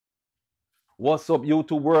What's up,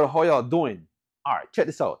 YouTube world? How y'all doing? All right, check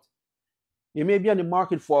this out. You may be on the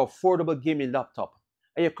market for an affordable gaming laptop,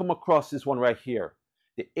 and you come across this one right here,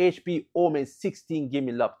 the HP Omen 16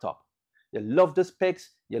 gaming laptop. You love the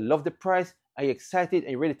specs, you love the price, and you're excited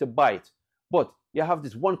and you're ready to buy it. But you have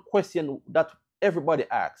this one question that everybody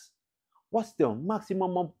asks. What's the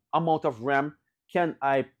maximum amount of RAM can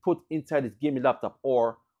I put inside this gaming laptop?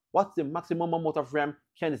 Or what's the maximum amount of RAM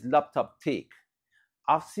can this laptop take?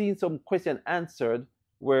 I've seen some questions answered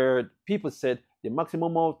where people said the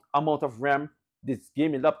maximum amount of RAM this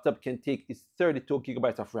gaming laptop can take is 32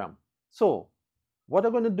 gigabytes of RAM. So what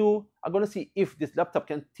I'm going to do, I'm going to see if this laptop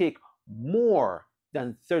can take more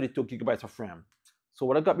than 32 gigabytes of RAM. So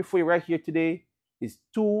what I got before you right here today is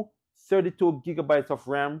two 32 gigabytes of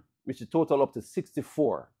RAM, which is total up to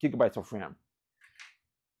 64 gigabytes of RAM.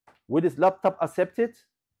 Will this laptop accept it?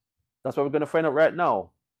 That's what we're going to find out right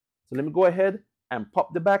now. So let me go ahead and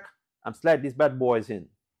pop the back and slide these bad boys in.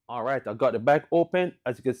 All right, I got the back open.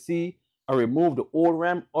 As you can see, I removed the old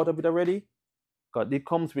RAM out of it already. Because it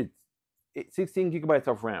comes with 16 gigabytes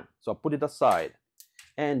of RAM. So I put it aside.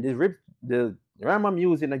 And the RAM I'm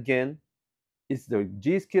using again is the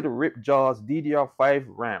G-Skill Ripjaws DDR5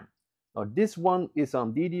 RAM. Now this one is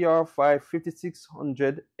on DDR5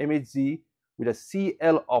 5600 MHz with a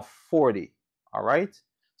CL of 40. All right.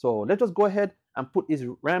 So let's just go ahead and put these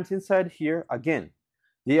RAMs inside here. Again,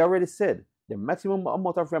 they already said the maximum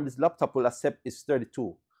amount of RAM this laptop will accept is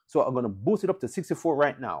 32. So I'm going to boost it up to 64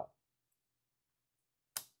 right now.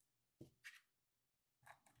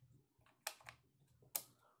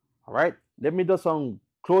 All right, let me just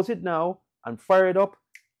close it now and fire it up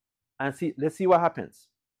and see. Let's see what happens.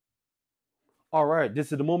 All right,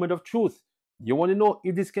 this is the moment of truth. You want to know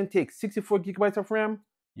if this can take 64 gigabytes of RAM?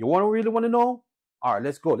 You really want to know? All right,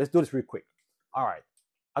 let's go. Let's do this real quick. All right,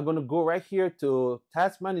 I'm going to go right here to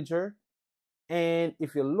Task Manager. And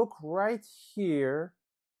if you look right here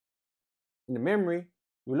in the memory,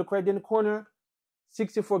 you look right in the corner,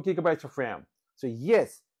 64 gigabytes of RAM. So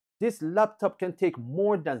yes, this laptop can take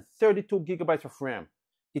more than 32 gigabytes of RAM.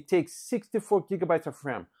 It takes 64 gigabytes of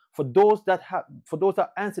RAM. For those that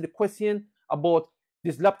answer the question about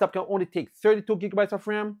this laptop can only take 32 gigabytes of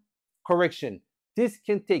RAM, correction. This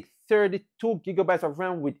can take 32 gigabytes of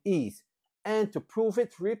RAM with ease. And to prove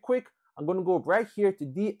it real quick, I'm going to go right here to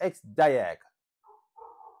DXDiag.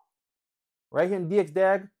 Right here in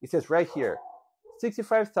DXDiag, it says right here,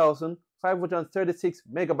 65,536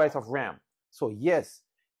 megabytes of RAM. So yes,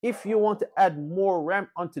 if you want to add more RAM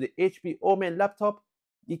onto the HP Omen laptop,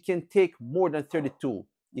 it can take more than 32.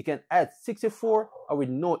 You can add 64 with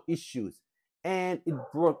no issues. And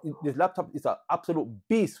this laptop is an absolute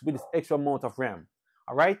beast with this extra amount of RAM.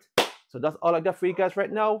 All right, so that's all I got for you guys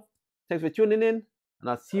right now. Thanks for tuning in, and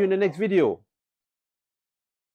I'll see you in the next video.